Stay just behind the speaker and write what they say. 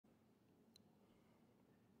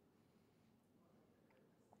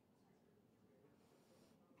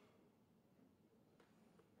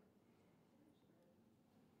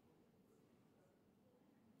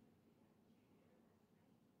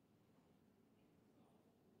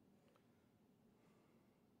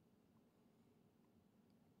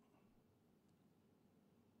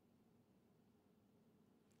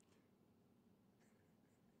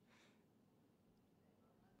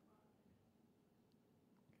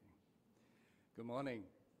Good morning.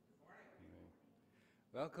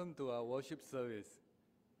 Welcome to our worship service.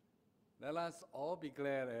 Let us all be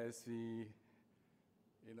glad as we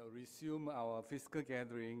resume our physical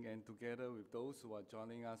gathering, and together with those who are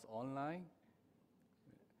joining us online,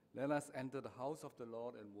 let us enter the house of the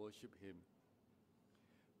Lord and worship Him.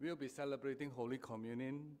 We'll be celebrating Holy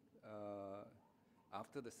Communion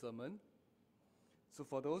after the sermon. So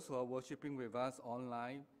for those who are worshiping with us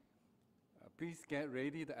online, please get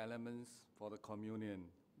ready the elements for the communion,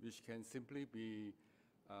 which can simply be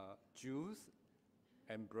juice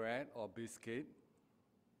and bread or biscuit.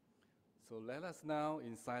 So let us now,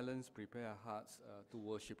 in silence, prepare our hearts to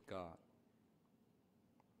worship God.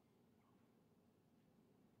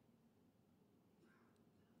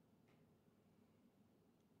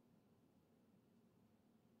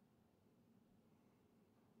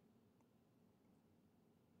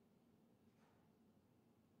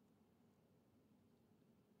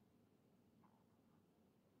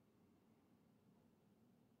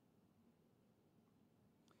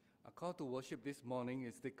 Our call to worship this morning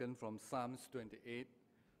is taken from Psalms 28,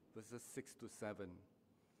 verses 6 to 7.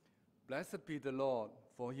 Blessed be the Lord,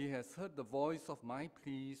 for He has heard the voice of my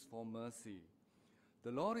pleas for mercy. The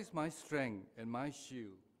Lord is my strength and my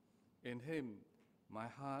shield. In Him my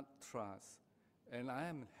heart trusts, and I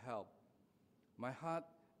am helped. My heart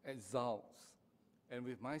exalts, and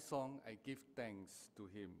with my song I give thanks to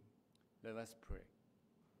Him. Let us pray.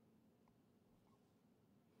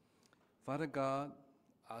 Father God,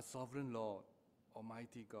 our sovereign Lord,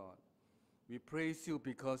 Almighty God, we praise you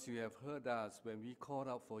because you have heard us when we called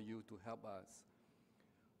out for you to help us.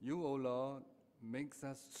 You, O Lord, makes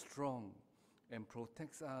us strong and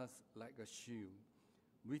protects us like a shield.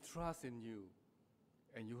 We trust in you,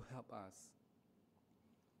 and you help us.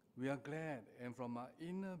 We are glad, and from our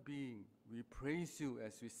inner being, we praise you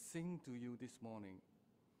as we sing to you this morning.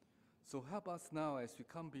 So help us now as we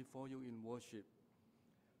come before you in worship.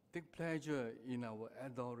 Take pleasure in our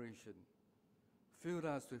adoration. Fill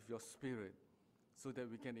us with your spirit so that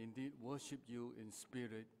we can indeed worship you in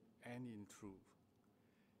spirit and in truth.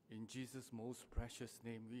 In Jesus' most precious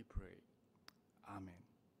name we pray. Amen.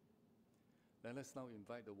 Let us now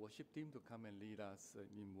invite the worship team to come and lead us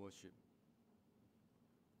in worship.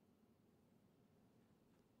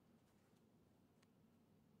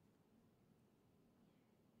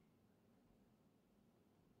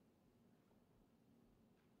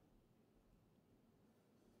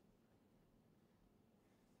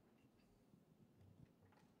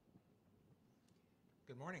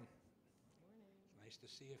 Good morning. It's nice to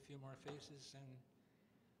see a few more faces in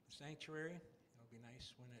the sanctuary. It'll be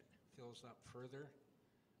nice when it fills up further,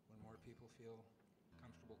 when more people feel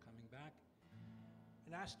comfortable coming back.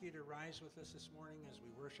 And ask you to rise with us this morning as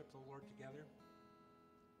we worship the Lord together.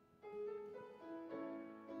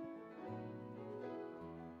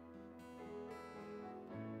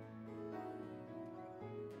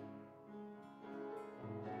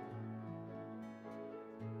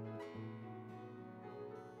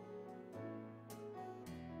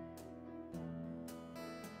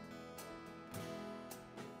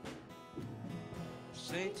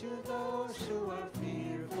 Say to those who are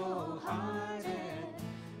fearful-hearted,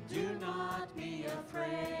 do not be afraid.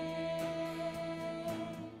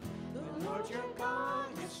 The Lord your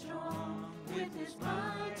God is strong with His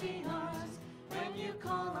mighty arms. When you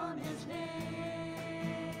call on His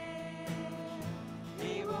name,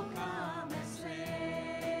 He will come and save.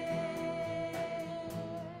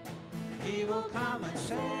 He will come and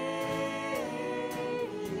save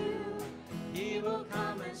you. He will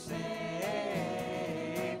come and save.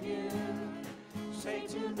 Say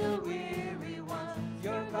to the weary one,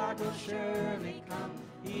 your God will surely come.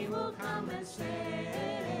 He will come and save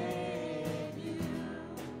you.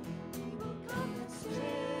 He will come and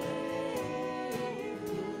save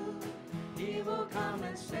you. He will come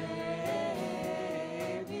and save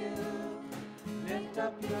you. Lift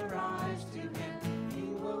up your eyes to Him.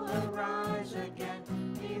 He will arise again.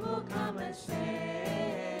 He will come and save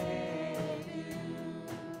you.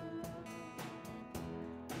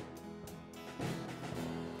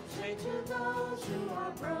 Say to those who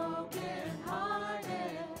are broken-hearted,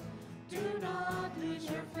 do not lose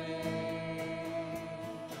your faith.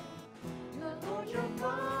 The Lord your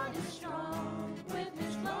God is strong with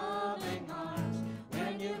His loving arms.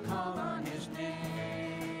 When you call on His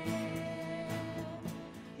name,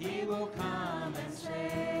 He will come and save.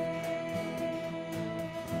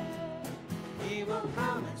 He will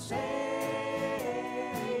come and save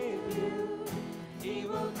you. He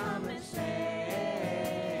will come and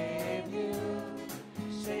save you.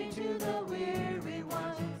 Say to the weary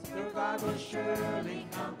ones, your God will surely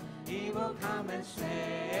come. He will come and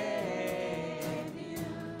save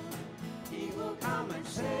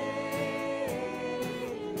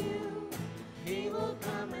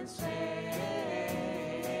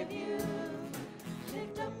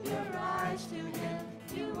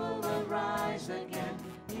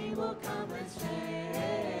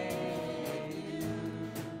save you.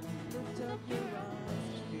 Lift up your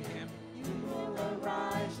eyes to Him. You will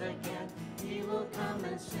arise again. He will come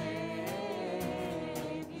and save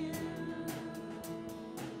you.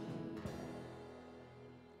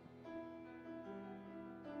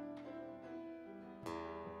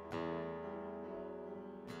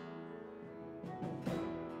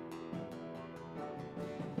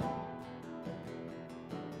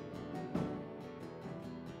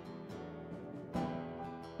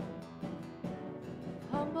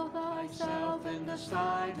 Humble thyself in the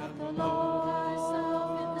sight of the Lord.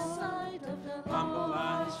 Humble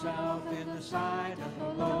thyself in the sight of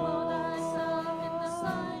the Lord.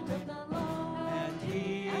 And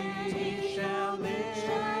He shall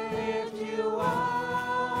lift you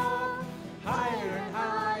up higher and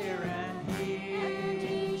higher, and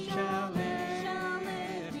He shall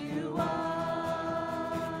lift you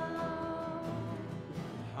up.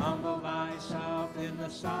 Humble thyself in the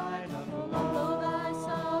sight of the Lord. Humble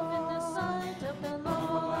thyself in the sight of the Lord.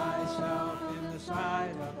 Humble thyself in the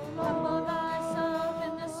sight of the Lord. Humble thyself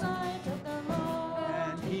in the sight of the Lord.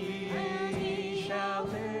 And He shall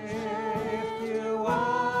lift you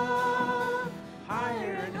up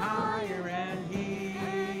higher and higher, and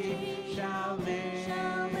He shall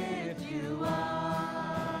lift you up.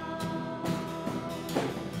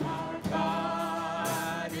 Our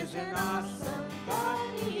God is an awesome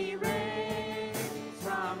God. He reigns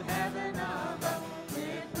from heaven above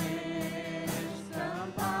with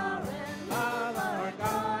wisdom, power, and love. Our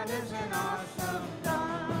God is an awesome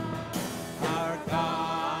God. Our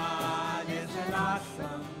God is an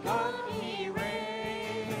awesome God. He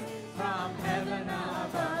reigns from heaven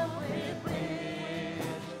above with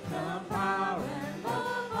wisdom, power, and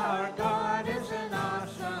love. Our God is an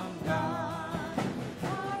awesome God.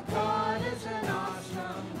 Our God is an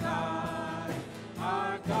awesome God.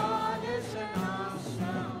 Our God is an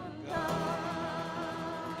awesome God.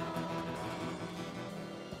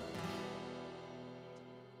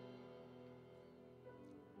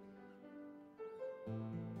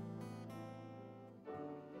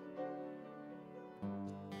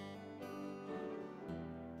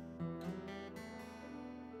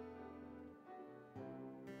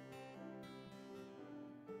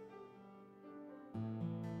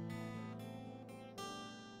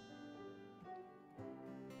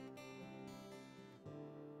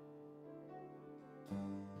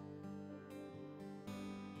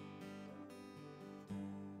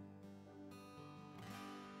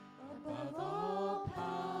 Above all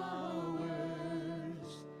powers,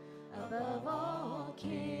 above all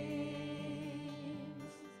kings,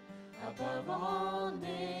 above all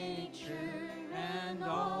nature and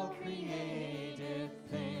all created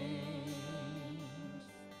things,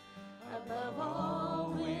 above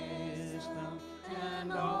all wisdom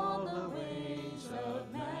and all the ways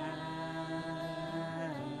of man.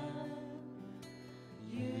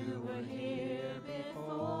 You were here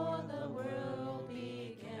before the world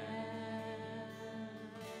began.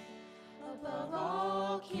 Above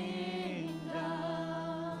all kingdoms,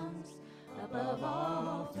 above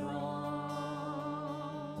all thrones,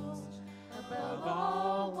 above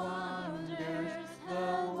all wonders the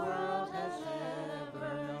world has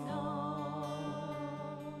ever known,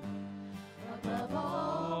 above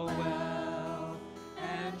all wealth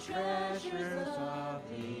and treasures of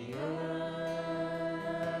the earth,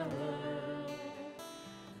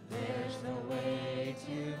 there's no way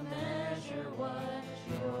to measure what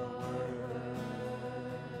you're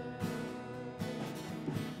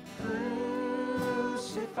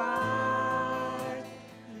crucified,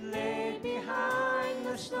 laid behind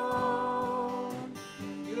the stone.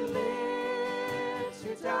 You lived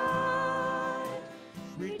to die,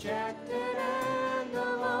 rejected and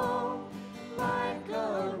alone, like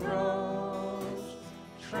a rose.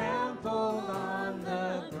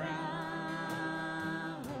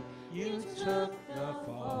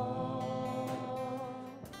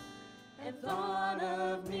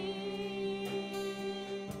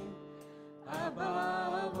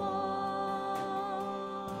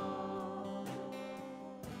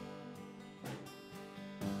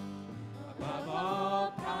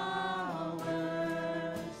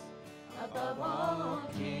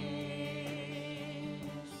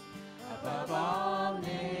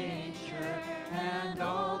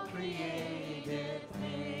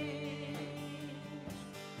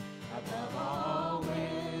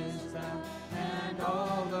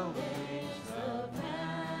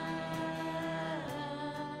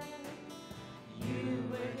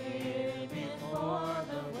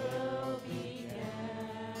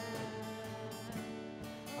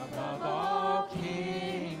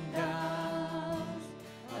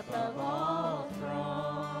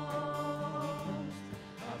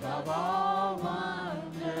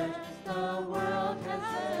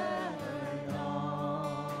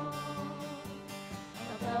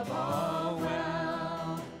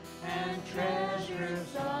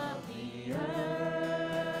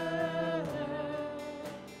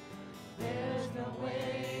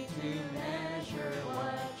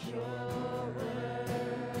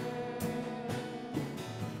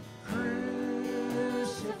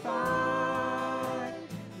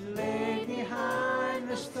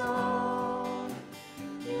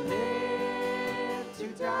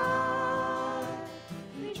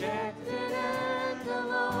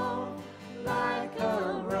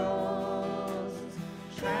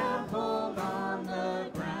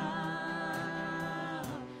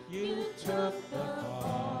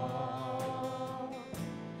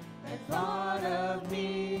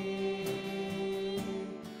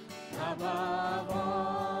 above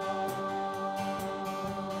all.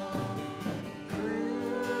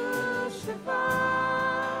 Crucified,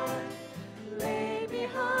 lay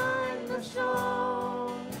behind the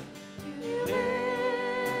stone, you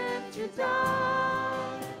lived to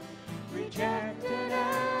die, rejected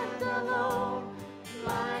and alone,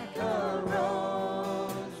 like a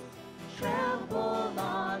rose trampled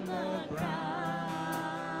on the ground.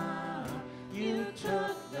 You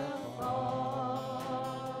took the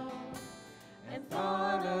fall and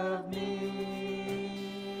thought of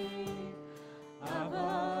me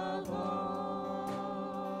above all.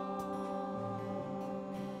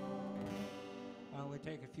 Why don't we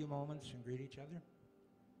take a few moments and greet each other?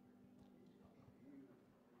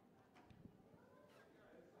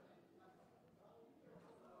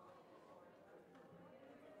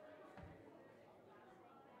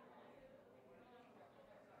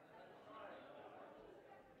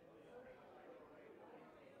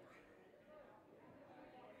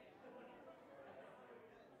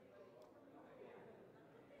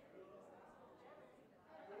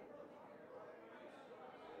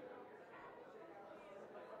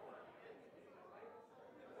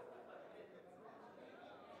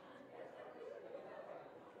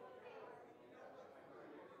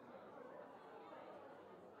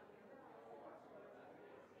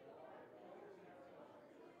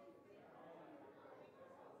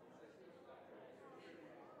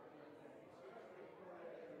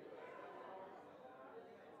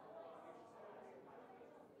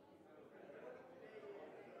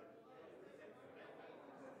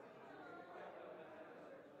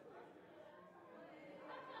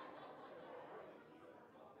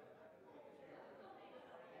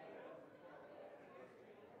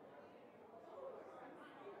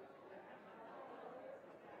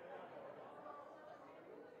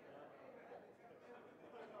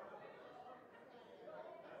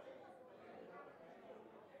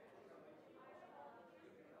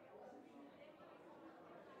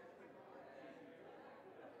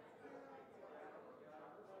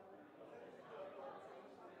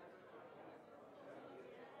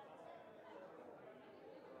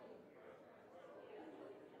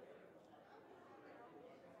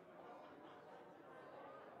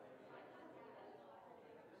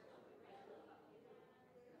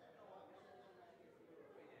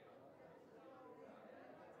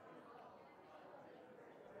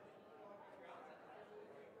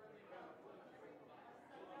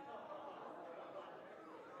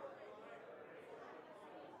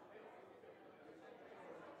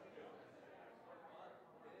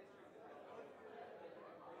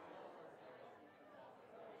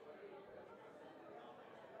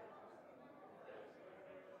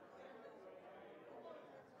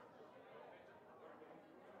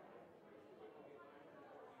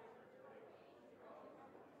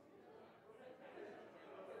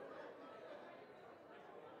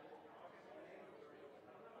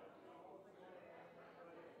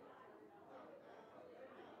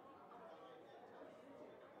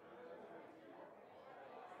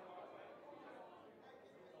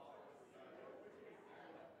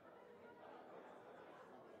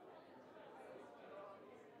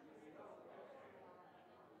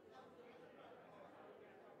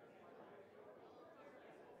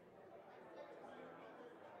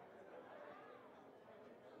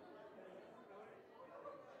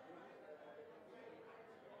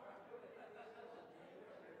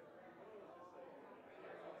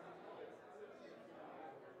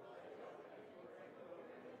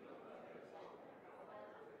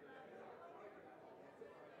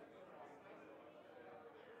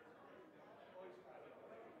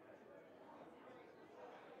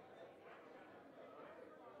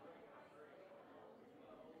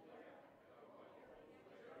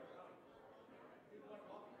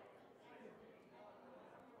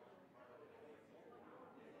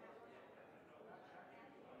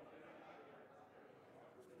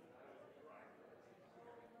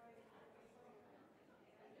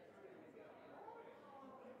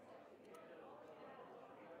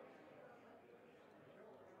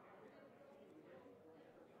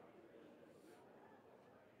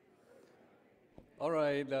 All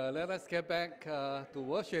right, let us get back to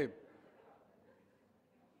worship.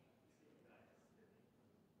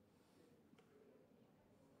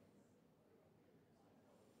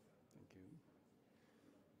 Thank you.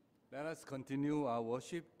 Let us continue our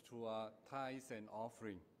worship through our tithes and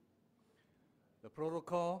offering. The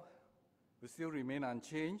protocol will still remain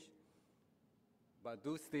unchanged, but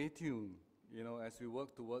do stay tuned, as we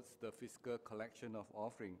work towards the fiscal collection of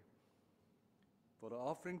offering. For the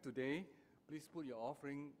offering today, please put your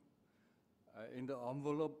offering in the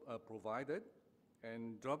envelope provided,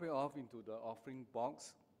 and drop it off into the offering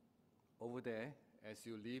box over there as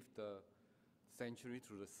you leave the sanctuary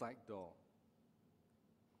through the side door.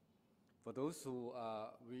 For those who,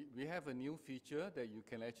 we have a new feature that you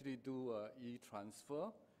can actually do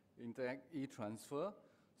e-transfer, interact e-transfer.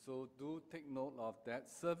 So do take note of that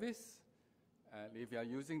service. And if you are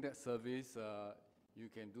using that service, you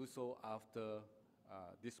can do so after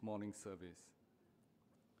this morning's service.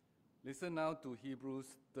 Listen now to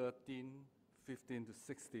Hebrews 13, 15 to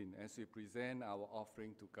 16 as we present our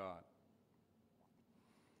offering to God.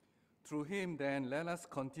 Through him, then, let us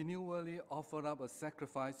continually offer up a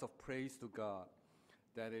sacrifice of praise to God,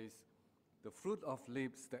 that is, the fruit of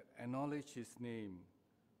lips that acknowledge his name.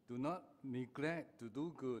 Do not neglect to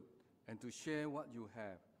do good and to share what you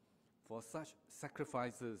have, for such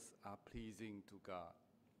sacrifices are pleasing to God.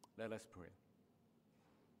 Let us pray.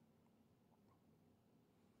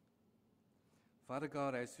 Father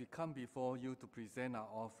God, as we come before you to present our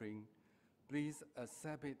offering, please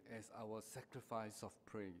accept it as our sacrifice of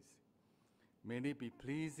praise. May it be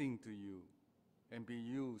pleasing to you and be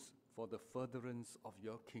used for the furtherance of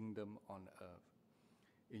your kingdom on earth.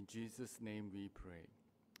 In Jesus' name we pray.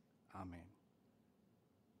 Amen.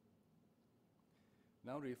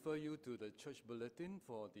 Now refer you to the church bulletin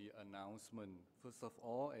for the announcement. First of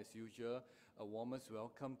all, as usual, a warmest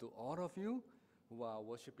welcome to all of you who are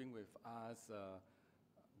worshiping with us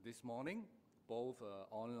this morning, both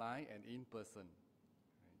online and in person.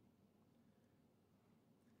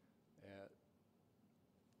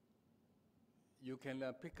 You can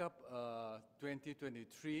pick up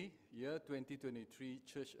 2023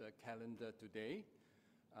 church calendar today.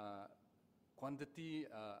 Quantity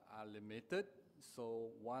are limited, so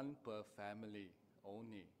one per family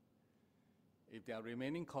only. If there are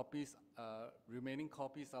remaining copies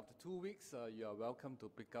after 2 weeks, you are welcome to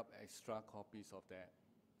pick up extra copies of that.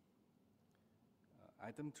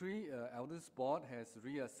 Item 3, Elders Board has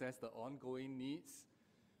reassessed the ongoing needs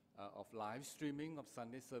of live streaming of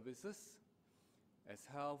Sunday services. As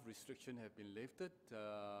health restrictions have been lifted,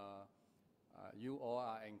 you all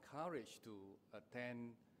are encouraged to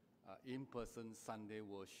attend in-person Sunday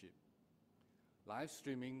worship. Live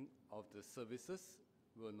streaming of the services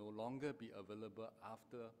will no longer be available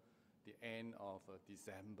after the end of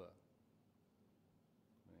December.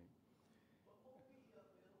 Right. What won't be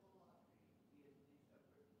available in December?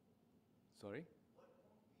 Sorry? What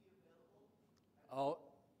won't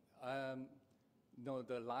be available? No,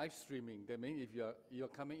 the live streaming. That means if you're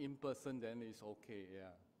coming in person, then it's okay. Yeah.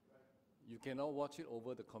 Right. You cannot watch it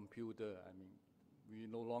over the computer. I mean, we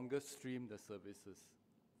no longer stream the services.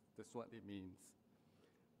 That's what it means.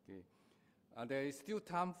 Okay. There is still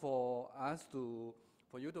time for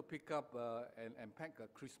you to pick up and pack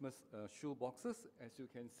Christmas shoe boxes. As you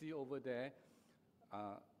can see over there,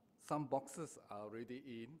 some boxes are already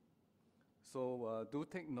in. So do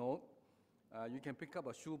take note. You can pick up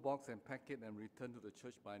a shoe box and pack it and return to the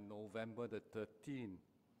church by November the 13th.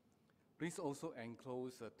 Please also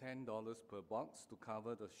enclose $10 per box to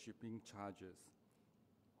cover the shipping charges.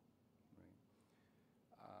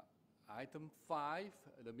 Right. Item 5,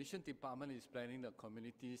 the Mission Department is planning the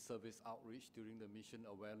community service outreach during the Mission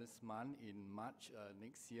Awareness Month in March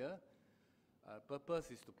next year.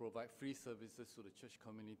 Purpose is to provide free services to the church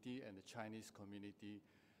community and the Chinese community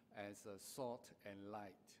as salt and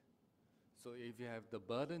light. So if you have the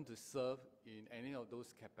burden to serve in any of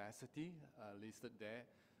those capacity listed there,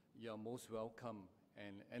 you're most welcome.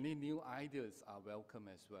 And any new ideas are welcome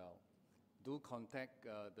as well. Do contact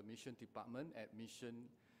the Mission Department at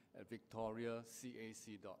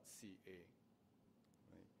mission@victoriacac.ca.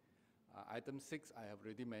 Right. Item 6, I have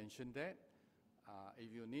already mentioned that.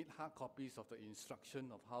 If you need hard copies of the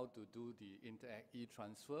instruction of how to do the Interact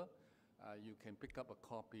e-transfer, you can pick up a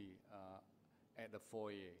copy at the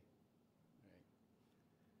foyer.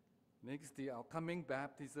 Next, the upcoming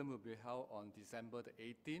baptism will be held on December the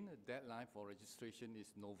 18th. The deadline for registration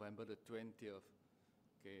is November the 20th.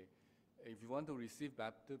 Okay. If you want to receive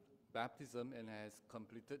baptism and has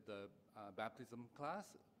completed the baptism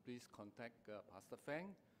class, please contact Pastor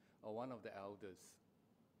Feng or one of the elders.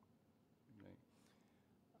 Okay.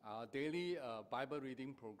 Our daily Bible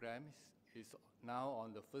reading program is now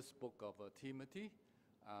on the first book of Timothy.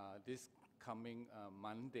 This coming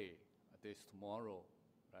Monday, that is tomorrow,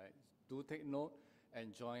 right? Do take note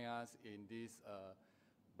and join us in this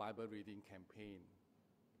Bible reading campaign.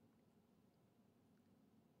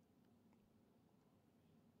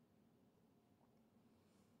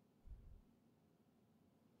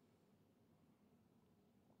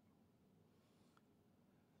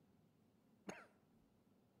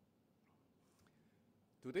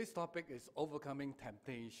 Today's topic is overcoming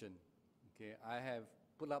temptation. Okay, I have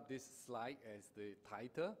put up this slide as the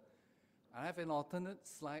title. I have an alternate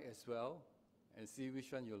slide as well, and see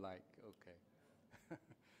which one you like. Okay.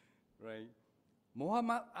 Right.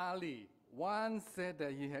 Muhammad Ali once said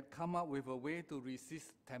that he had come up with a way to resist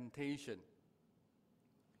temptation.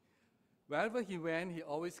 Wherever he went, he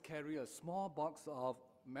always carried a small box of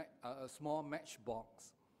a small matchbox.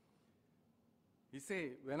 He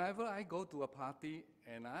said, whenever I go to a party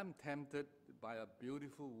and I'm tempted by a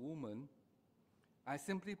beautiful woman, I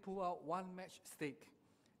simply pull out one matchstick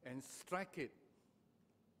and strike it.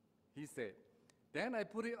 He said, then I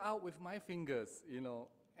put it out with my fingers,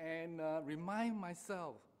 and remind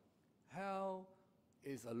myself, hell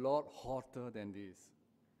is a lot hotter than this.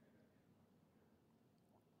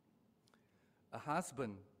 A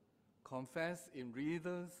husband confessed in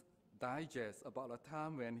Reader's Digest about a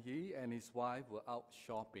time when he and his wife were out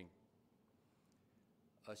shopping.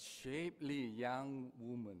 A shapely young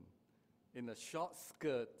woman in a short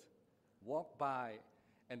skirt walked by,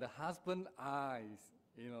 and the husband's eyes,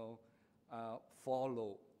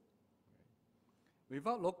 followed.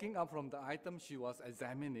 Without looking up from the item she was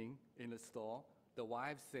examining in the store, the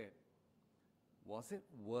wife said, "Was it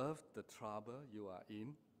worth the trouble you are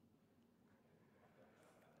in?"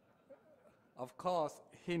 Of course,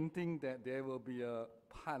 hinting that there will be a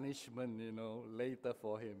punishment, later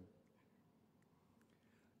for him.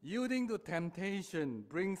 Yielding to temptation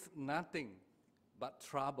brings nothing but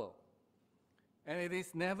trouble, and it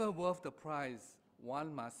is never worth the price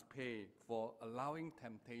one must pay for allowing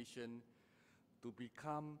temptation to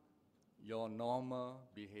become your normal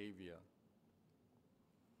behavior.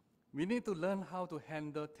 We need to learn how to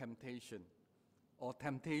handle temptation, or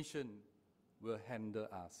temptation will handle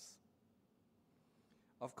us.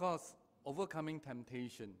 Of course, overcoming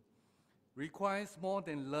temptation requires more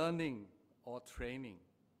than learning or training.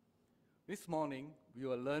 This morning, we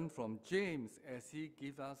will learn from James as he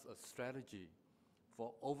gives us a strategy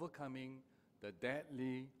for overcoming the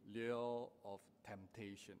deadly lure of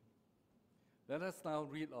temptation. Let us now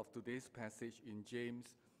read of today's passage in James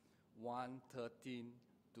 1:13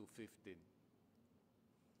 to 15.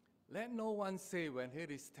 Let no one say when he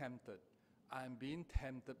is tempted, I am being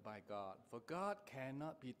tempted by God, for God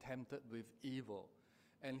cannot be tempted with evil,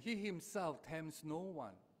 and he himself tempts no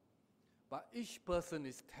one. But each person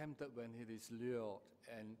is tempted when he is lured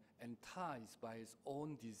and enticed by his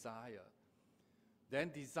own desire.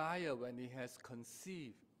 Then desire, when it has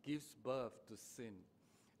conceived, gives birth to sin,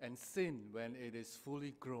 and sin, when it is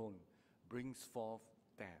fully grown, brings forth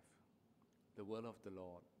death. The word of the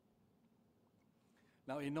Lord.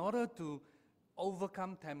 Now, in order to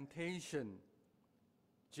overcome temptation,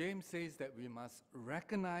 James says that we must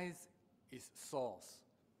recognize its source.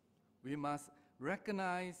 We must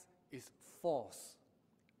recognize its force,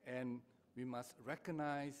 and we must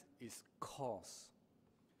recognize its cause.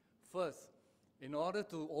 First, in order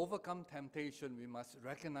to overcome temptation, we must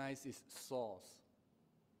recognize its source.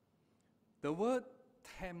 The word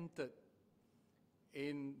tempted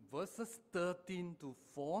in verses 13 to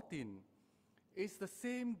 14 is the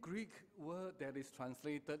same Greek word that is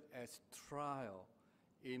translated as trial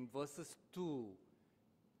in verses 2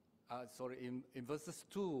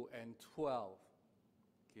 and 12.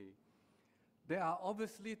 Okay. There are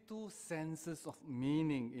obviously two senses of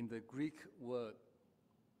meaning in the Greek word.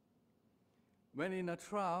 When in a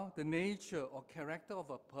trial, the nature or character of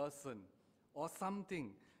a person or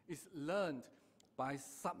something is learned by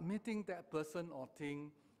submitting that person or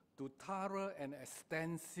thing to thorough and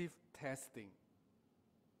extensive testing.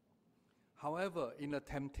 However, in a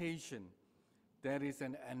temptation, there is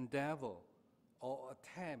an endeavor or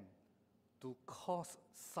attempt to cause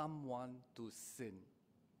someone to sin.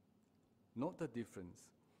 Note the difference.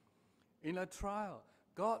 In a trial,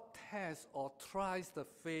 God tests or tries the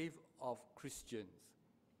faith of Christians,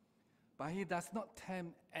 but he does not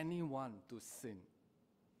tempt anyone to sin.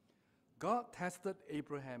 God tested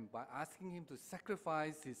Abraham by asking him to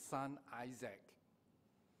sacrifice his son Isaac,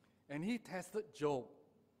 and he tested Job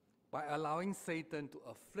by allowing Satan to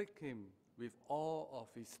afflict him with all of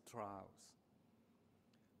his trials.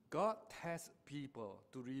 God tests people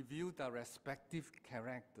to reveal their respective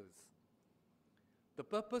characters. The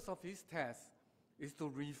purpose of his test is to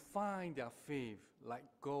refine their faith like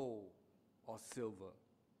gold or silver.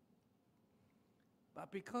 But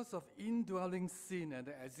because of indwelling sin and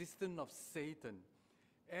the existence of Satan,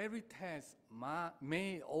 every test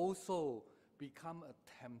may also become a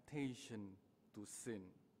temptation to sin.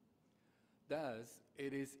 Thus,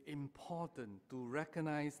 it is important to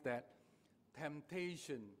recognize that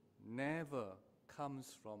temptation never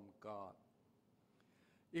comes from God.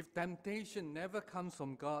 If temptation never comes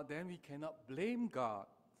from God, then we cannot blame God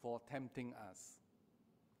for tempting us.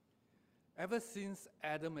 Ever since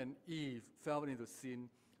Adam and Eve fell into sin,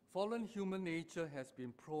 fallen human nature has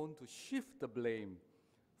been prone to shift the blame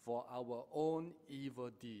for our own evil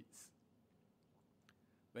deeds.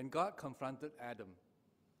 When God confronted Adam,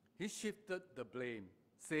 he shifted the blame,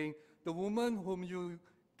 saying, "The woman whom you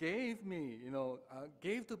gave me,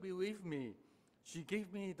 gave to be with me, she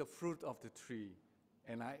gave me the fruit of the tree,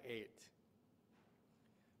 and I ate."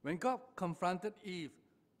 When God confronted Eve,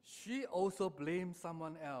 she also blamed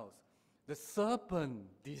someone else. "The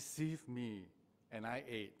serpent deceived me, and I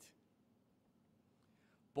ate."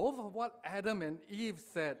 Both of what Adam and Eve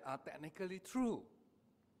said are technically true,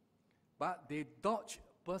 but they dodge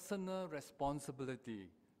personal responsibility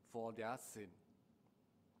for their sin.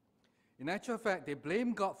 In actual fact, they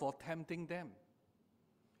blame God for tempting them.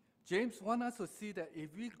 James wants us to see that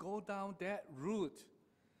if we go down that route,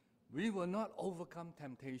 we will not overcome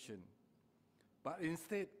temptation, but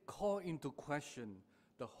instead call into question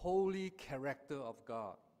the holy character of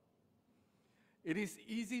God. It is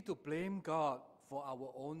easy to blame God for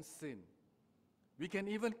our own sin. We can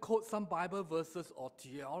even quote some Bible verses or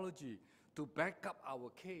theology to back up our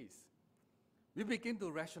case. We begin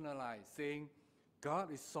to rationalize, saying,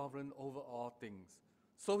 God is sovereign over all things,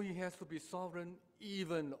 so he has to be sovereign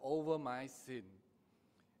even over my sin.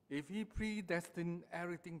 If he predestined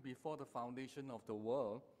everything before the foundation of the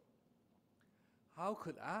world, how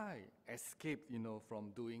could I escape,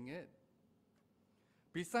 from doing it?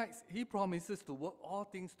 Besides, he promises to work all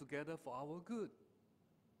things together for our good.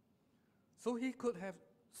 So he could have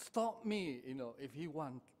stopped me, if he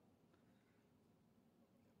wanted.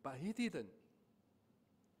 But he didn't.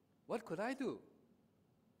 What could I do?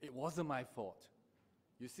 It wasn't my fault.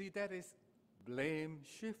 You see, that is blame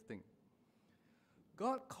shifting.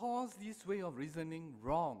 God calls this way of reasoning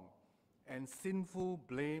wrong and sinful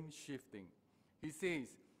blame shifting. He says,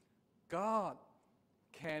 God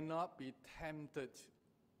cannot be tempted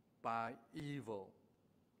by evil.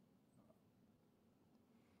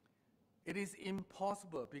 It is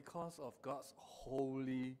impossible because of God's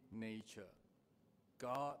holy nature.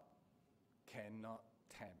 God cannot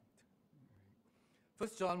tempt. 1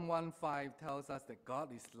 John 1:5 tells us that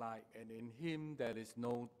God is light, and in him there is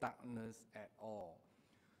no darkness at all.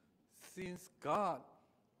 Since God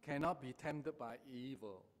cannot be tempted by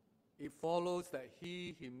evil, it follows that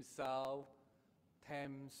he himself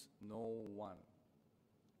tempts no one.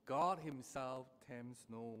 God himself tempts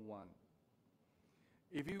no one.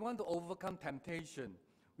 If we want to overcome temptation,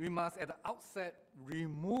 we must at the outset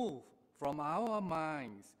remove from our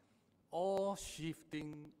minds all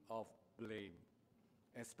shifting of blame,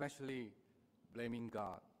 especially blaming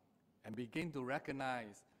God, and begin to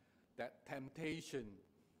recognize that temptation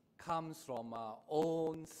comes from our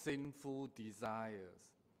own sinful desires.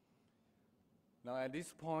 Now, at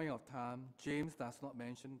this point of time, James does not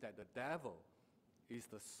mention that the devil is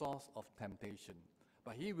the source of temptation,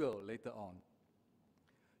 but he will later on.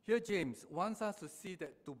 Here, James wants us to see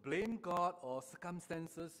that to blame God or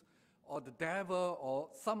circumstances or the devil or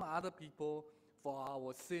some other people for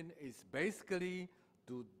our sin is basically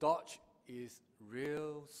to dodge its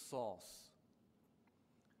real source.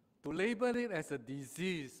 To label it as a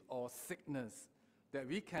disease or sickness that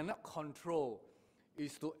we cannot control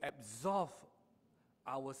is to absolve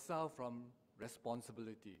ourselves from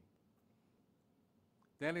responsibility.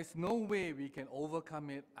 There is no way we can overcome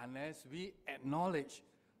it unless we acknowledge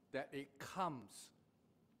that it comes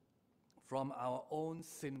from our own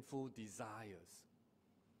sinful desires.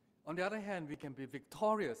 On the other hand, we can be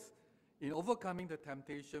victorious in overcoming the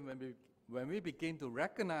temptation when we begin to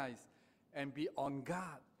recognize and be on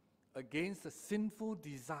guard against the sinful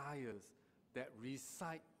desires that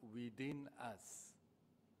reside within us.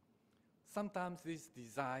 Sometimes these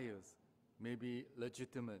desires may be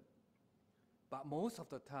legitimate, but most of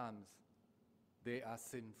the times they are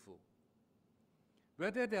sinful.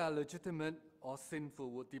 Whether they are legitimate or sinful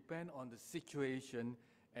would depend on the situation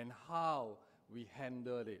and how we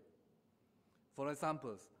handle it. For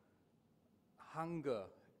example, hunger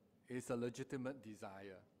is a legitimate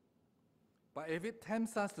desire. But if it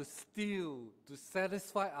tempts us to steal, to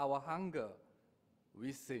satisfy our hunger,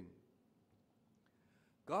 we sin.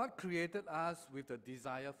 God created us with a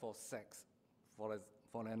desire for sex, for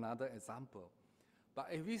another example. But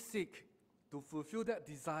if we seek to fulfill that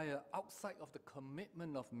desire outside of the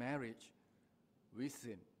commitment of marriage, we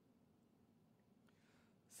sin.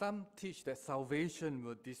 Some teach that salvation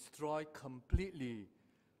will destroy completely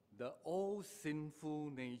the old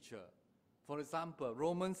sinful nature. For example,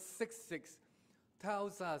 Romans 6:6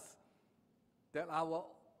 tells us that our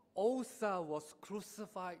old self was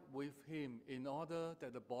crucified with him in order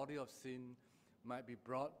that the body of sin might be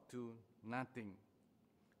brought to nothing,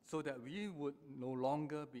 so that we would no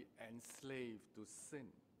longer be enslaved to sin.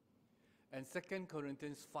 And 2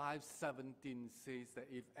 Corinthians 5:17 says that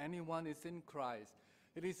if anyone is in Christ,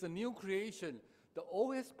 it is a new creation. The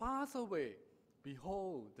old has passed away.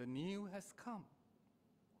 Behold, the new has come.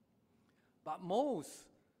 But most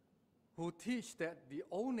who teach that the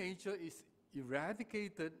old nature is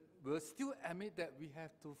eradicated will still admit that we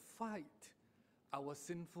have to fight our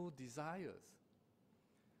sinful desires.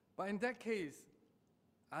 But in that case,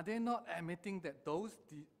 are they not admitting that those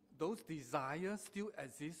desires still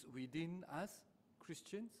exist within us,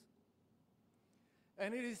 Christians?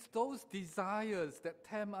 And it is those desires that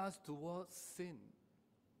tempt us towards sin.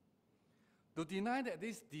 To deny that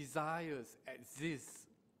these desires exist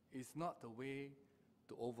is not the way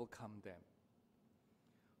to overcome them.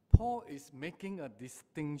 Paul is making a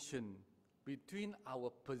distinction between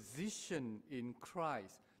our position in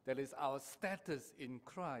Christ, that is our status in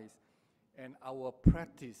Christ, and our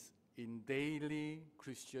practice in daily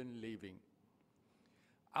Christian living.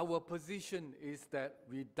 Our position is that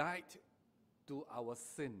we died to our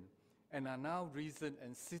sin and are now risen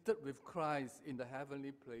and seated with Christ in the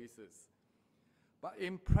heavenly places. But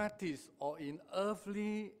in practice or in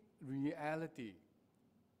earthly reality,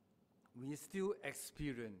 we still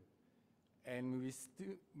experience and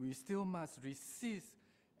we still must resist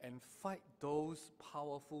and fight those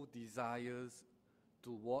powerful desires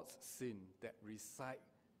towards sin that reside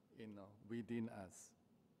within us.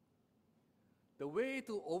 The way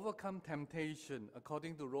to overcome temptation,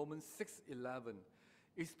 according to Romans 6:11,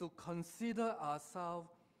 is to consider ourselves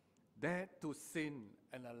dead to sin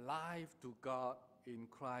and alive to God in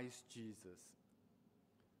Christ Jesus.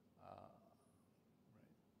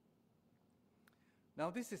 Now,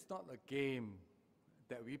 this is not a game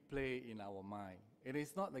that we play in our mind. It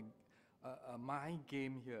is not a mind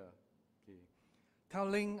game here, okay?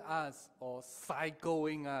 Telling us or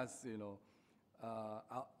psychoing us,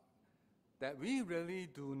 that we really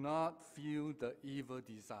do not feel the evil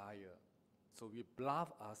desire. So we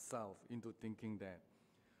bluff ourselves into thinking that.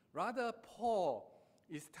 Rather, Paul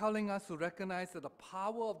is telling us to recognize that the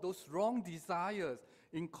power of those wrong desires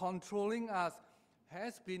in controlling us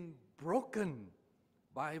has been broken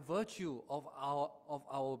by virtue of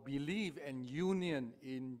our belief and union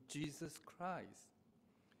in Jesus Christ.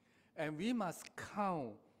 And we must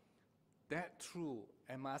count that true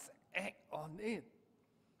and must act on it.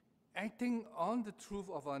 Acting on the truth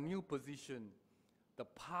of our new position, the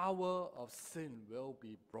power of sin will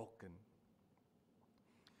be broken.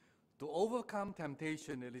 To overcome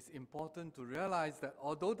temptation, it is important to realize that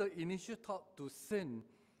although the initial thought to sin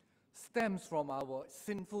stems from our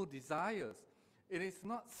sinful desires, it is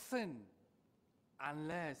not sin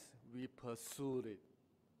unless we pursue it.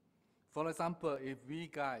 For example, if we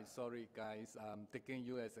guys, sorry guys, I'm taking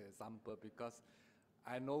you as an example because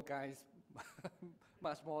I know guys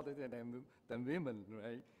much more than women,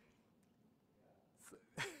 right?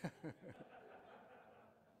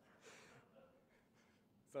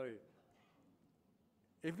 Sorry.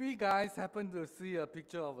 If we guys happen to see a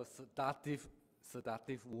picture of a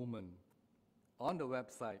seductive woman on the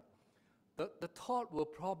website, the thought will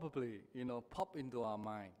probably, pop into our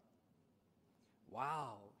mind.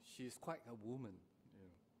 Wow, she's quite a woman.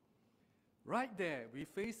 Right there, we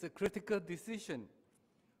face a critical decision.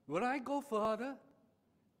 Will I go further,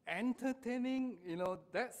 entertaining,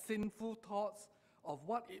 that sinful thoughts of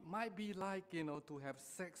what it might be like, to have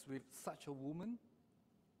sex with such a woman?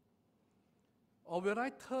 Or will I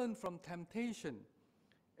turn from temptation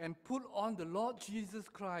and put on the Lord Jesus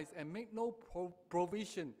Christ and make no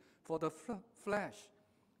provision for the flesh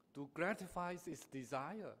to gratify its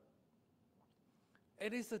desire?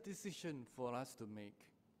 It is a decision for us to make.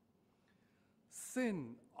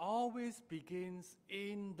 Sin always begins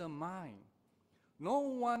in the mind. No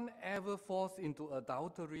one ever falls into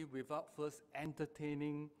adultery without first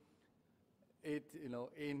entertaining it,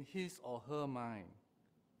 in his or her mind.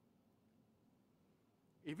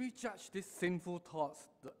 If we judge these sinful thoughts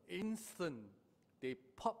the instant they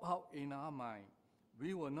pop out in our mind,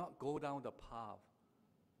 we will not go down the path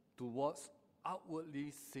towards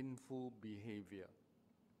outwardly sinful behavior.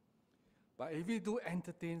 But if we do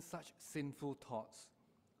entertain such sinful thoughts,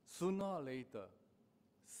 sooner or later,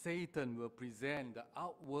 Satan will present the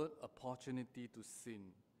outward opportunity to sin,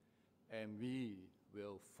 and we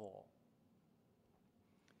will fall.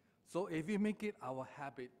 So if we make it our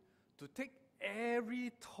habit to take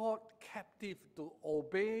every thought captive to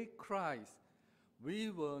obey Christ, we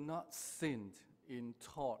will not sin in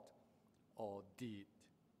thought or deed.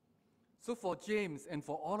 So for James and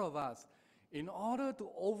for all of us, In order to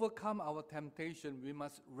overcome our temptation, we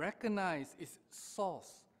must recognize its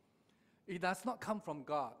source. It does not come from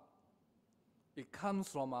God. It comes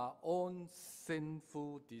from our own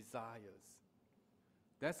sinful desires.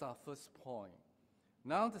 That's our first point.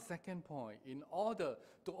 Now the second point. In order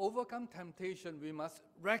to overcome temptation, we must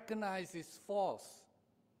recognize its force.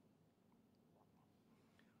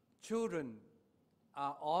 Children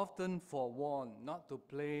are often forewarned not to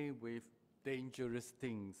play with dangerous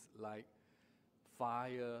things like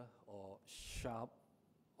fire or sharp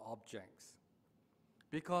objects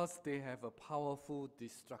because they have a powerful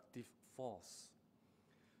destructive force.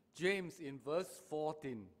 James in verse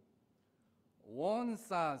 14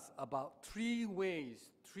 warns us about three ways,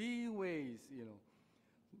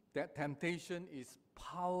 that temptation is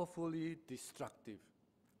powerfully destructive.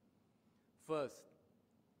 First,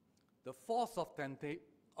 the force of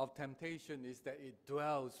temptation is that it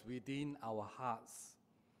dwells within our hearts.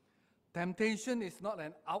 Temptation is not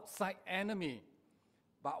an outside enemy,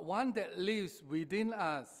 but one that lives within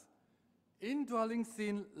us. Indwelling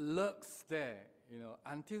sin lurks there,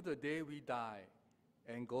 until the day we die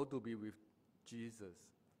and go to be with Jesus.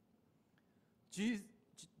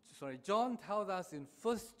 John tells us in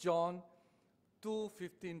 1 John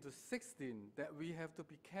 2:15 to 16 that we have to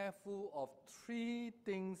be careful of three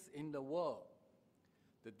things in the world: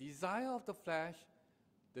 the desire of the flesh,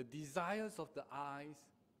 the desires of the eyes,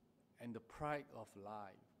 and the pride of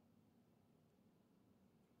life.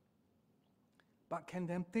 But can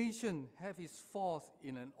temptation have its force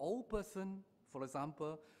in an old person, for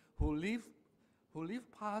example, who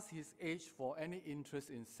live past his age for any interest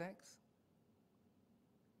in sex?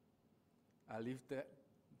 I leave that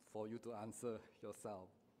for you to answer yourself.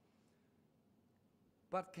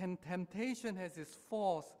 But can temptation have its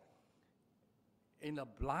force in a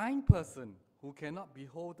blind person who cannot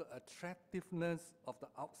behold the attractiveness of the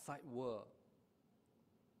outside world?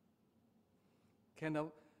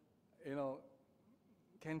 Can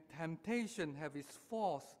temptation have its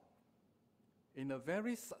force in a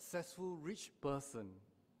very successful rich person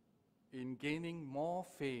in gaining more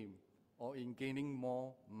fame or in gaining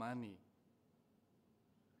more money?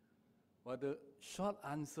 Well, the short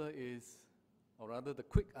answer is, or rather the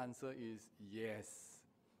quick answer is yes,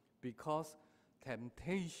 because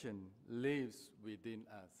temptation lives within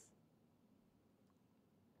us.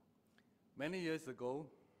 Many years ago,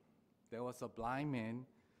 there was a blind man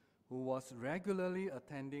who was regularly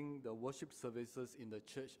attending the worship services in the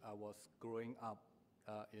church I was growing up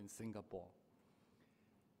in Singapore.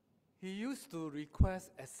 He used to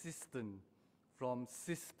request assistance from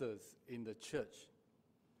sisters in the church.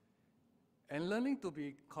 And learning to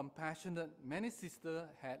be compassionate, many sisters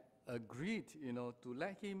had agreed, to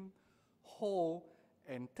let him hold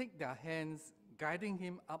and take their hands, guiding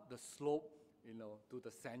him up the slope, to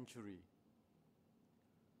the sanctuary.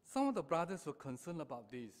 Some of the brothers were concerned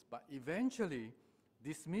about this, but eventually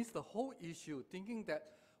dismissed the whole issue, thinking that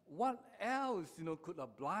what else, could a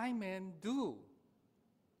blind man do?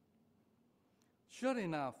 Sure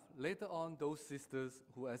enough, later on, those sisters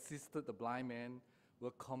who assisted the blind man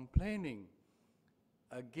were complaining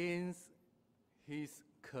against his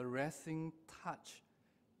caressing touch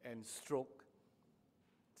and stroke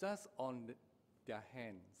just on their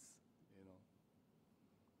hands.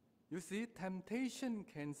 You see, temptation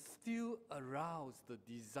can still arouse the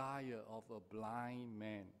desire of a blind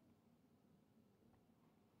man.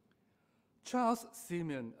 Charles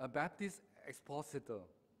Simeon, a Baptist expositor,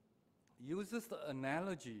 uses the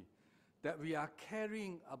analogy that we are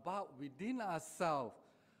carrying about within ourselves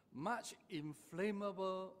much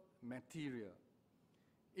inflammable material.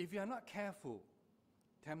 If you are not careful,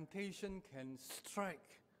 temptation can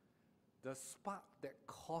strike the spark that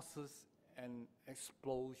causes an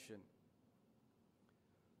explosion.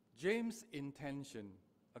 James' intention,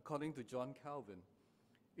 according to John Calvin,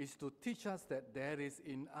 is to teach us that there is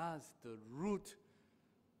in us the root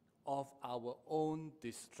of our own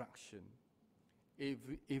destruction.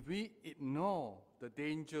 If we ignore the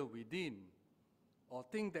danger within or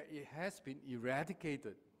think that it has been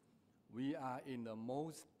eradicated, we are in the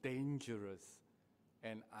most dangerous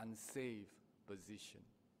and unsafe position.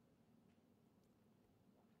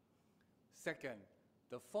 Second,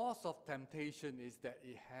 the force of temptation is that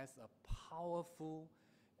it has a powerful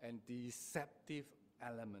and deceptive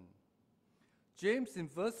element. James in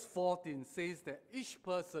verse 14 says that each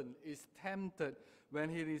person is tempted when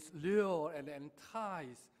he is lured and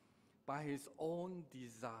enticed by his own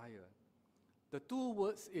desire. The two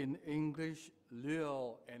words in English,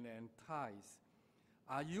 lure and entice,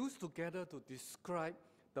 are used together to describe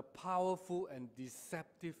the powerful and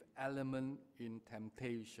deceptive element in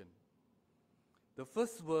temptation. The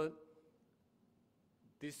first word,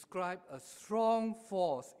 describe a strong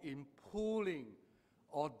force in pulling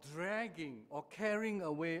or dragging or carrying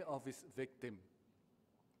away of its victim.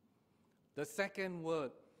 The second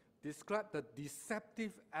word describes the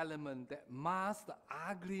deceptive element that masks the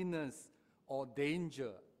ugliness or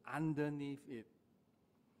danger underneath it.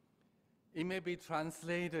 It may be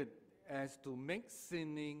translated as to make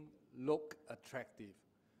sinning look attractive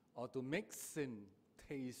or to make sin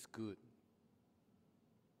taste good.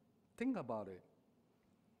 Think about it.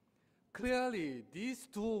 Clearly, these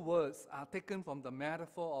two words are taken from the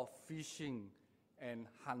metaphor of fishing and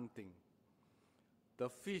hunting. The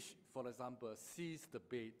fish, for example, sees the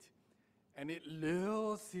bait and it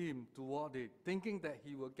lures him toward it, thinking that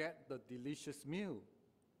he will get the delicious meal.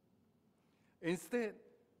 Instead,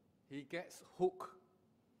 he gets hooked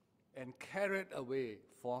and carried away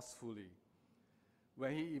forcefully,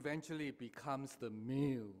 where he eventually becomes the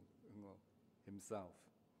meal himself.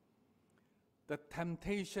 The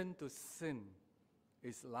temptation to sin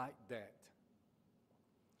is like that.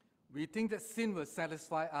 We think that sin will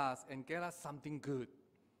satisfy us and get us something good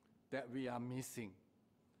that we are missing.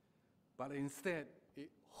 But instead,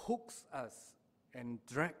 it hooks us and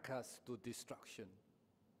drags us to destruction.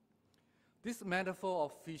 This metaphor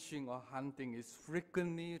of fishing or hunting is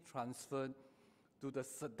frequently transferred to the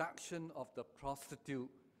seduction of the prostitute,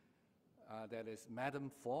 that is Madame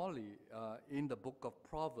Folly, in the book of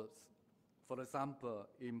Proverbs. For example,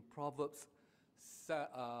 in Proverbs,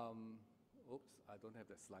 I don't have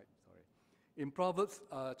that slide, sorry. In Proverbs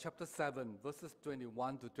chapter 7, verses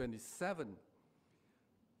 21 to 27,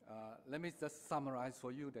 let me just summarize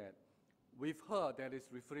for you that. With her, that is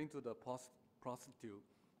referring to the prostitute,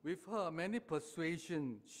 with her many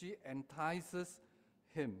persuasion, she entices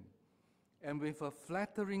him, and with her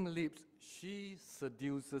flattering lips, she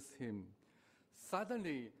seduces him.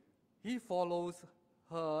 Suddenly, he follows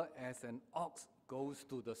her as an ox goes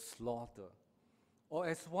to the slaughter, or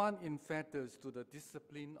as one in fetters to the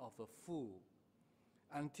discipline of a fool,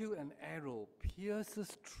 until an arrow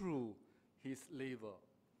pierces through his liver.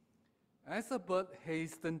 As a bird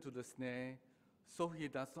hastens to the snare, so he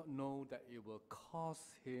does not know that it will cost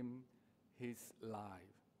him his life.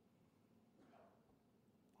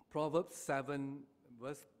 Proverbs 7,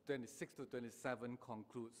 verse 26 to 27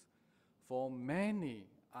 concludes, "For many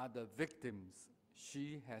are the victims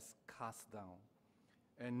she has cast down,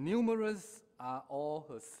 and numerous are all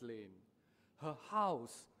her slain. Her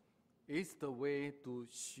house is the way to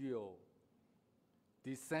Sheol,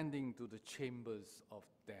 descending to the chambers of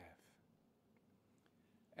death."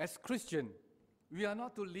 As Christians, we are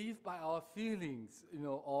not to live by our feelings,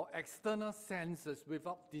 or external senses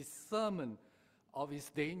without discernment of its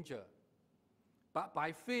danger, but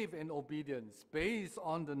by faith and obedience, based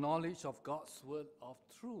on the knowledge of God's word of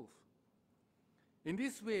truth. In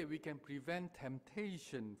this way, we can prevent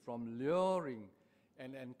temptation from luring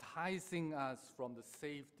and enticing us from the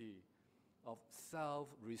safety of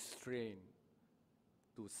self-restraint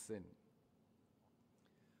to sin.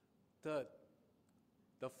 Third,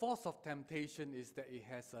 the force of temptation is that it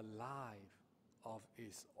has a life of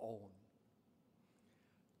its own.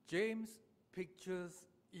 James pictures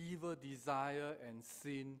evil desire and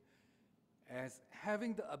sin as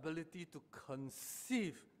having the ability to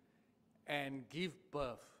conceive and give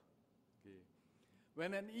birth. Okay.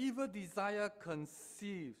 When an evil desire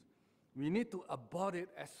conceives, we need to abort it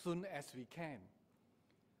as soon as we can.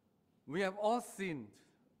 We have all seen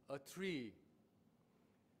a tree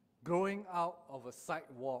growing out of a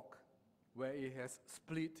sidewalk where it has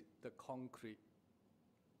split the concrete.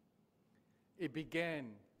 It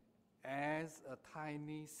began as a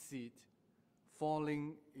tiny seed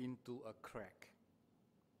falling into a crack.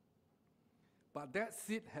 But that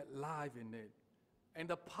seed had life in it, and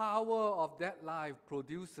the power of that life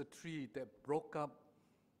produced a tree that broke up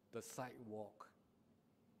the sidewalk.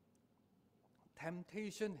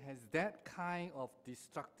 Temptation has that kind of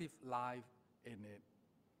destructive life in it.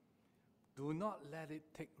 Do not let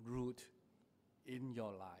it take root in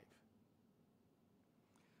your life.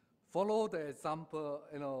 Follow the example,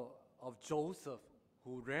 of Joseph,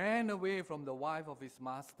 who ran away from the wife of his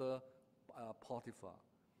master, Potiphar.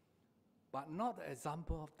 But not the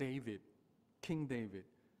example of David, King David,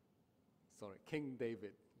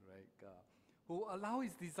 right? Who allowed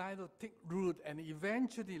his desire to take root and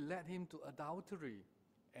eventually led him to adultery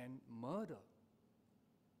and murder.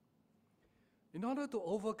 In order to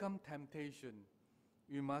overcome temptation,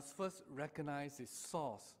 we must first recognize its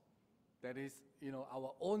source, that is,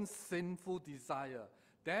 our own sinful desire.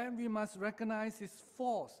 Then we must recognize its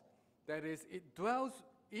force, that is, it dwells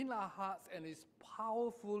in our hearts and is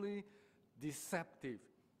powerfully deceptive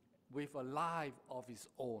with a life of its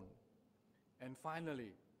own. And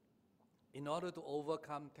finally, in order to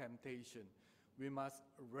overcome temptation, we must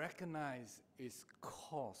recognize its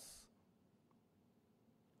cause.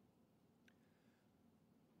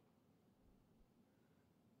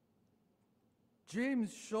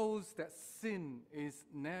 James shows that sin is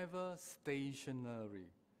never stationary.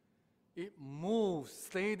 It moves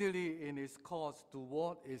steadily in its course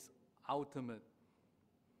toward its ultimate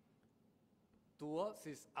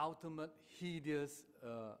hideous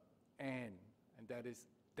end, and that is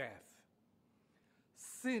death.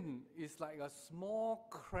 Sin is like a small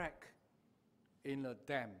crack in a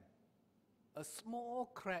dam. A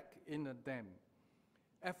small crack in a dam.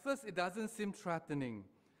 At first, it doesn't seem threatening,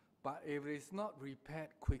 but if it is not repaired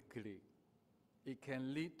quickly, it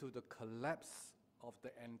can lead to the collapse of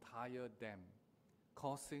the entire dam,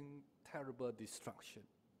 causing terrible destruction.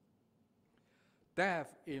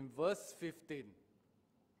 Death in verse 15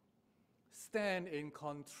 stand in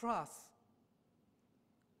contrast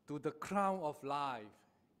to the crown of life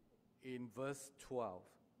in verse 12.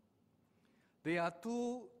 They are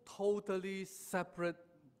two totally separate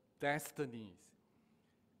destinies.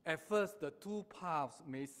 At first, the two paths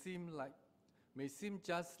may seem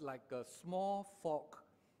just like a small fork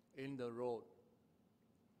in the road.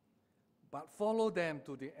 But follow them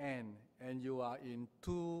to the end, and you are in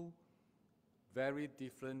two very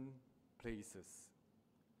different places.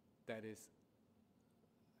 That is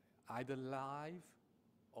either life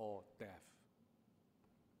or death.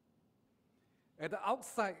 At the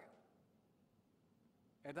outset,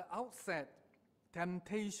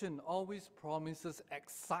 temptation always promises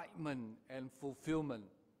excitement and fulfillment.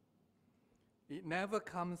 It never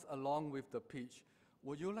comes along with the pitch.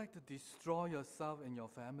 Would you like to destroy yourself and your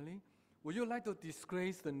family? Would you like to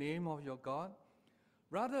disgrace the name of your God?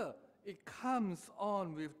 Rather, it comes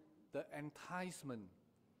on with the enticement.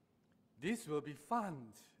 This will be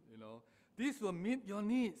fun, This will meet your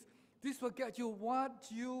needs. This will get you what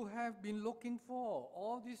you have been looking for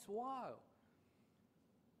all this while.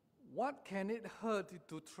 What can it hurt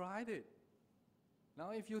to try it?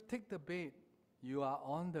 Now, if you take the bait, you are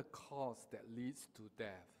on the course that leads to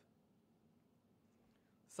death.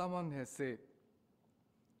 Someone has said,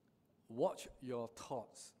 watch your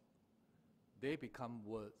thoughts. They become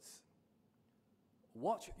words.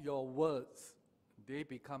 Watch your words. They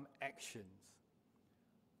become actions.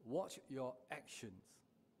 Watch your actions.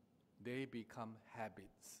 They become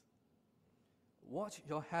habits. Watch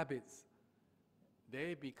your habits.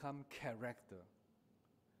 They become character.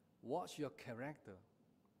 Watch your character,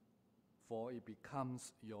 for it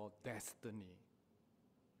becomes your destiny.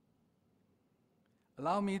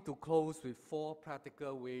 Allow me to close with 4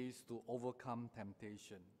 practical ways to overcome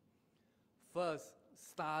temptation. First,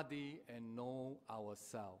 study and know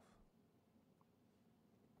ourselves.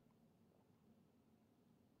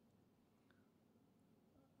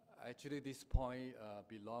 Actually, this point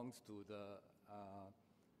belongs to the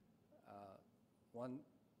one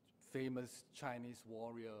famous Chinese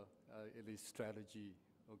warrior in his strategy.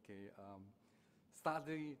 Okay,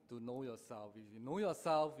 study to know yourself. If you know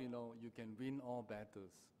yourself, you can win all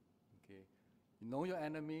battles. Okay, you know your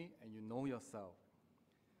enemy and you know yourself.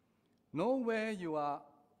 Know where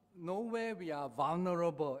we are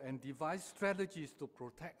vulnerable and devise strategies to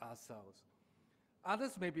protect ourselves.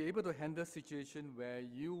 Others may be able to handle situations where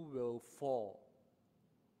you will fall.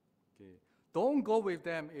 Okay. Don't go with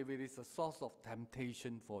them if it is a source of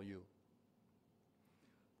temptation for you.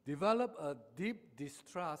 Develop a deep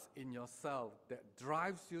distrust in yourself that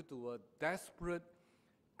drives you to a desperate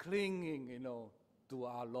clinging, to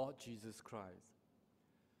our Lord Jesus Christ.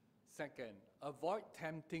 Second, avoid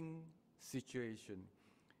tempting situations.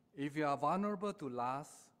 If you are vulnerable to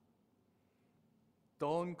lust,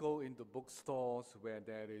 don't go into bookstores where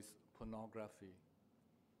there is pornography.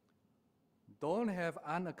 Don't have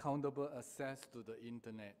unaccountable access to the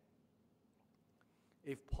internet.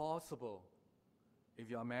 If possible, if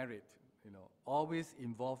you are married, always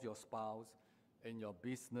involve your spouse in your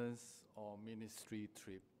business or ministry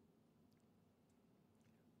trip.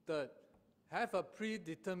 Third, have a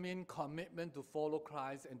predetermined commitment to follow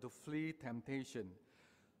Christ and to flee temptation.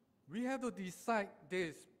 We have to decide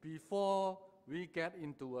this before we get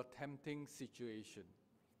into a tempting situation.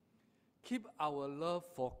 Keep our love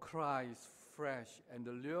for Christ fresh, and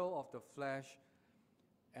the lure of the flesh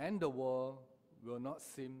and the world will not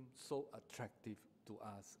seem so attractive to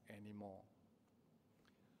us anymore.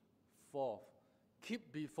 Fourth,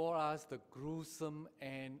 keep before us the gruesome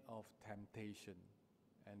end of temptation,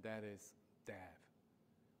 and that is death.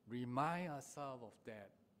 Remind ourselves of that,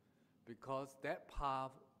 because that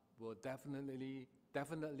path will definitely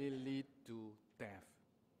lead to death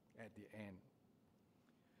at the end.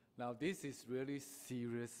 Now, this is really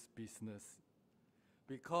serious business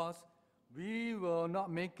because we will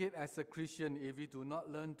not make it as a Christian if we do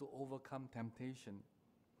not learn to overcome temptation.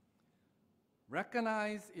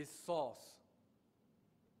 Recognize its source.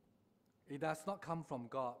 It does not come from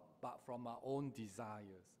God, but from our own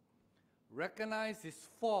desires. Recognize its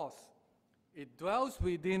force. It dwells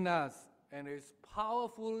within us and is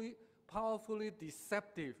powerfully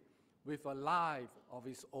deceptive with a life of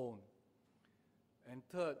its own. And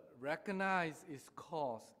third, recognize its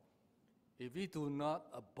cause. If we do not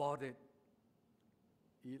abort it,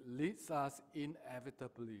 it leads us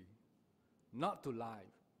inevitably, not to life,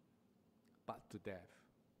 but to death.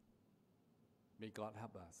 May God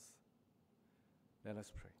help us. Let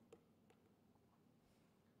us pray.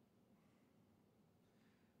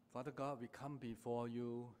 Father God, we come before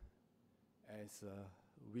you as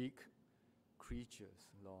weak creatures,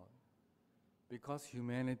 Lord, because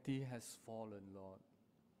humanity has fallen, Lord.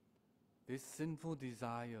 This sinful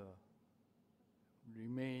desire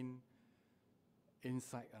remain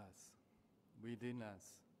inside us, within us.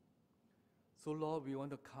 So, Lord, we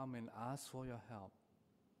want to come and ask for your help.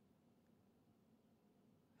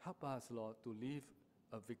 Help us, Lord, to live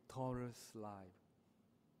a victorious life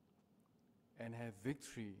and have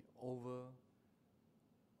victory over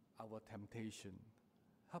our temptation.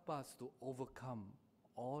 Help us to overcome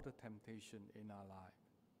all the temptation in our life.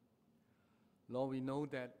 Lord, we know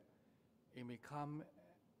that it may come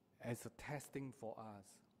as a testing for us.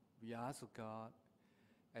 We ask, God,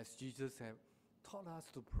 as Jesus have taught us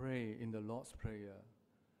to pray in the Lord's Prayer,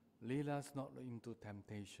 lead us not into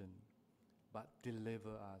temptation, but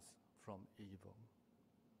deliver us from evil.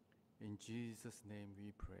 In Jesus' name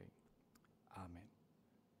we pray. Amen.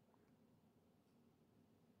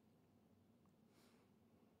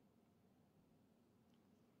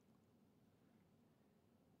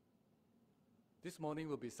 This morning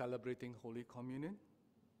we'll be celebrating Holy Communion.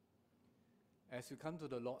 As you come to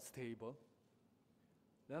the Lord's table,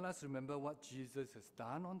 let us remember what Jesus has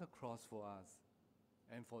done on the cross for us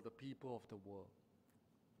and for the people of the world.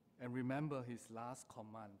 And remember his last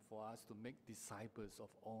command for us to make disciples of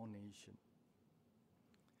all nations.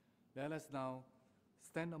 Let us now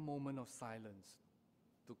stand a moment of silence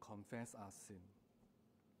to confess our sin.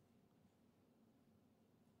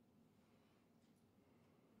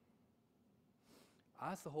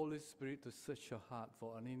 Ask the Holy Spirit to search your heart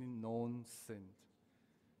for any known sin.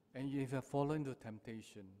 And if you have fallen into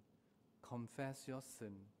temptation, confess your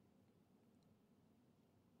sin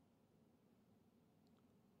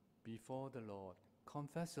before the Lord.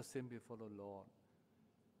 Confess your sin before the Lord.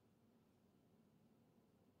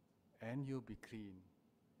 And you'll be clean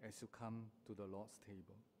as you come to the Lord's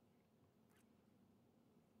table.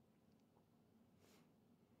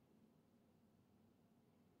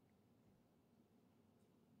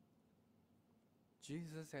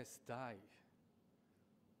 Jesus has died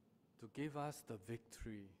to give us the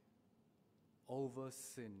victory over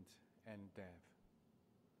sin and death.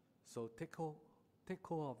 So take hold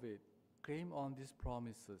of it, claim on these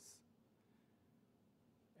promises,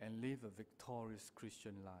 and live a victorious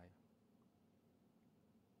Christian life.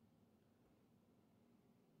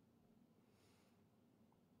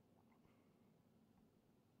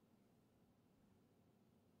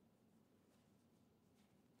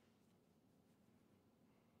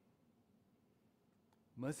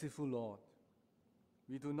 Merciful Lord,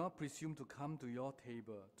 we do not presume to come to your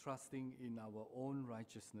table trusting in our own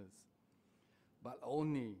righteousness, but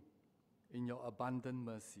only in your abundant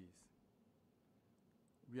mercies.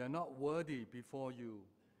 We are not worthy before you,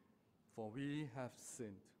 for we have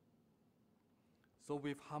sinned. So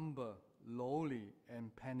with humble, lowly,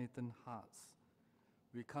 and penitent hearts,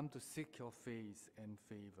 we come to seek your face and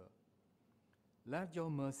favor. Let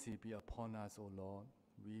your mercy be upon us, O Lord,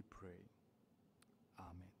 we pray.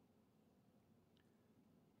 Amen.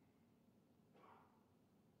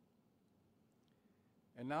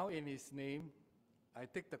 And now in his name, I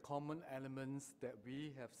take the common elements that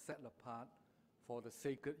we have set apart for the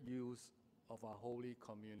sacred use of our Holy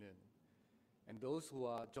Communion. And those who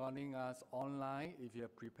are joining us online, if you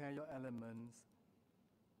have prepared your elements,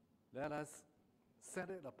 let us set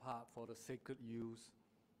it apart for the sacred use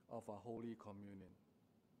of our Holy Communion.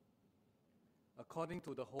 According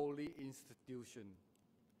to the holy institution,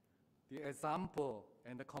 the example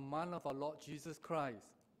and the command of our Lord Jesus Christ,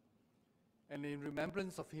 and in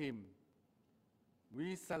remembrance of him,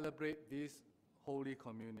 we celebrate this Holy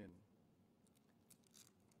Communion.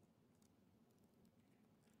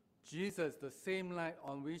 Jesus, the same night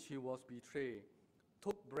on which he was betrayed,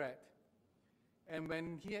 took bread, and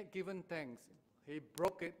when he had given thanks, he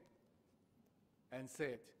broke it and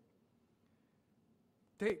said,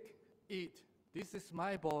 Take, eat. This is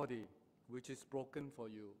my body, which is broken for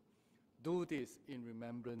you. Do this in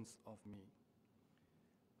remembrance of me.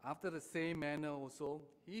 After the same manner also,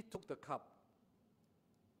 he took the cup,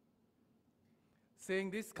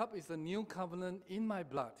 saying, This cup is a new covenant in my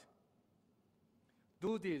blood.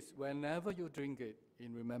 Do this whenever you drink it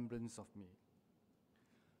in remembrance of me.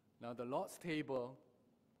 Now the Lord's table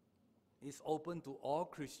is open to all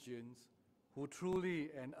Christians who truly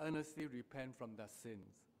and earnestly repent from their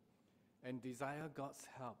sins and desire God's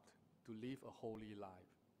help to live a holy life.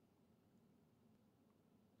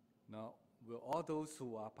 Now, will all those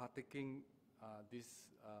who are partaking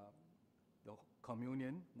the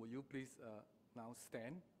communion, will you please now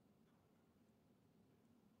stand?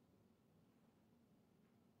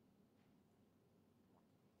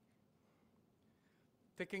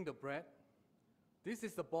 Taking the bread, this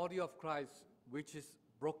is the body of Christ, which is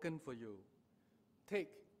broken for you.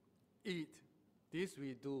 Take, eat. This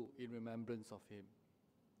we do in remembrance of him.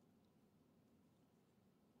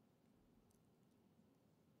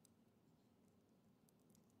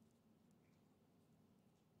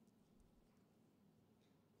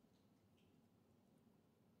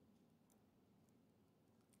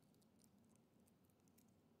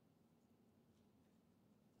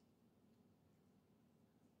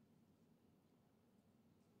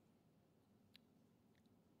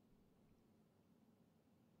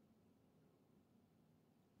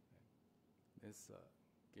 Let's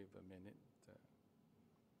give a minute.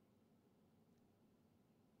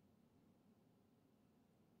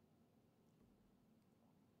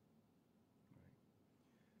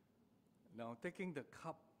 Now, taking the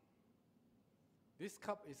cup. This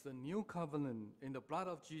cup is the new covenant in the blood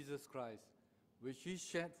of Jesus Christ, which he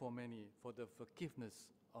shed for many for the forgiveness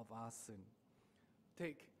of our sin.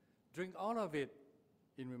 Take, drink all of it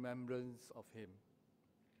in remembrance of him.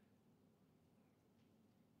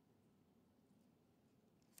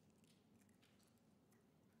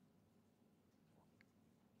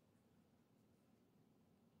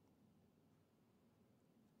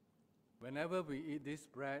 Whenever we eat this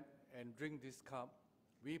bread and drink this cup,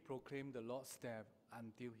 we proclaim the Lord's death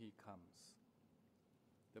until he comes.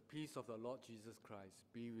 The peace of the Lord Jesus Christ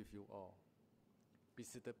be with you all. Be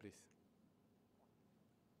seated, please.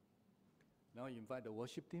 Now I invite the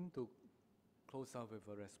worship team to close out with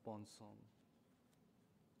a response song.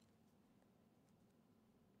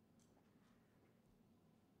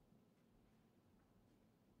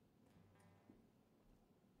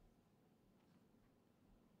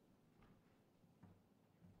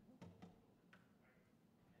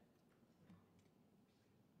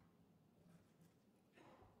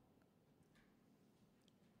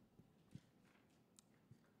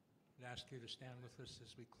 I'd ask you to stand with us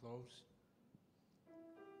as we close.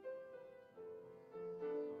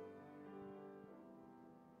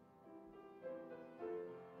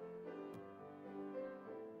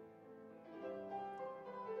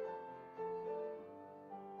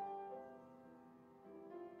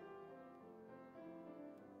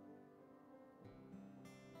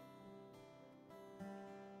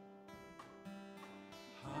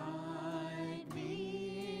 Hide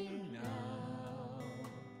me now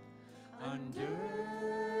under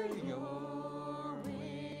your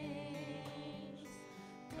wings.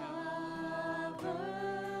 Cover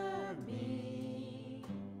me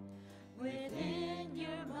within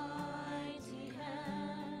your mighty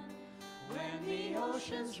hand. When the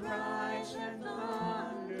oceans rise and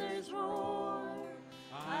thunders roar,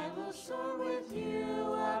 I will soar with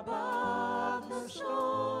you above the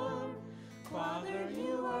storm. Father,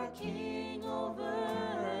 you are king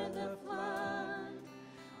over the flood.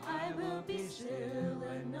 I will be still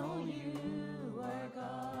and know you are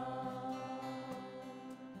God.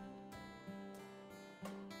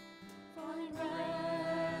 Find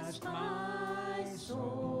rest, my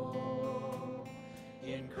soul,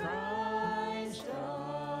 in Christ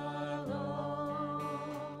alone.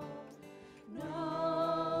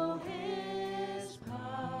 Know his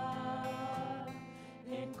power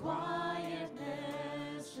in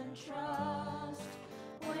quietness and trust.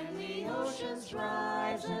 When the oceans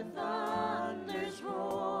rise and thunders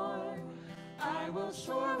roar, I will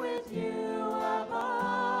soar with you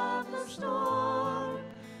above the storm.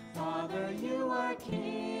 Father, you are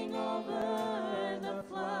king over the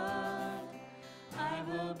flood. I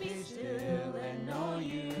will be still and know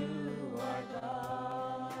you are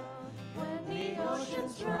God. When the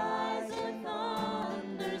oceans rise and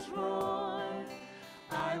thunders roar,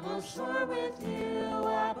 I will soar with you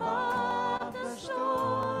above the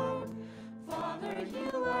storm. Father,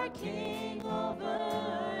 you are king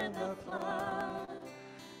over the flood.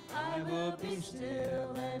 I will be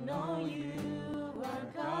still and know you are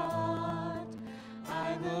God.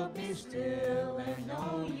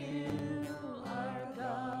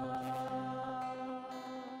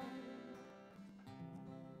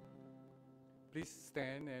 please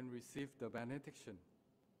stand and receive the benediction.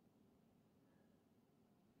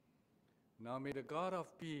 Now may the God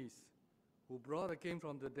of peace, who brought again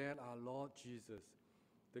from the dead our Lord Jesus,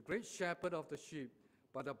 the great shepherd of the sheep,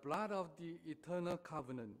 by the blood of the eternal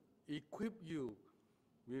covenant, equip you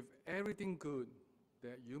with everything good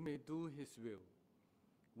that you may do his will,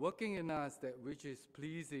 working in us that which is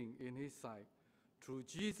pleasing in his sight, through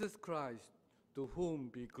Jesus Christ, to whom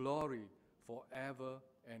be glory forever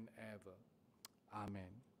and ever. Amen.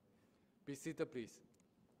 Be seated, please.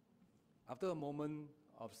 After a moment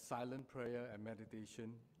of silent prayer and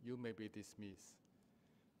meditation, you may be dismissed.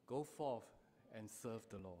 Go forth and serve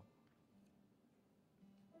the Lord.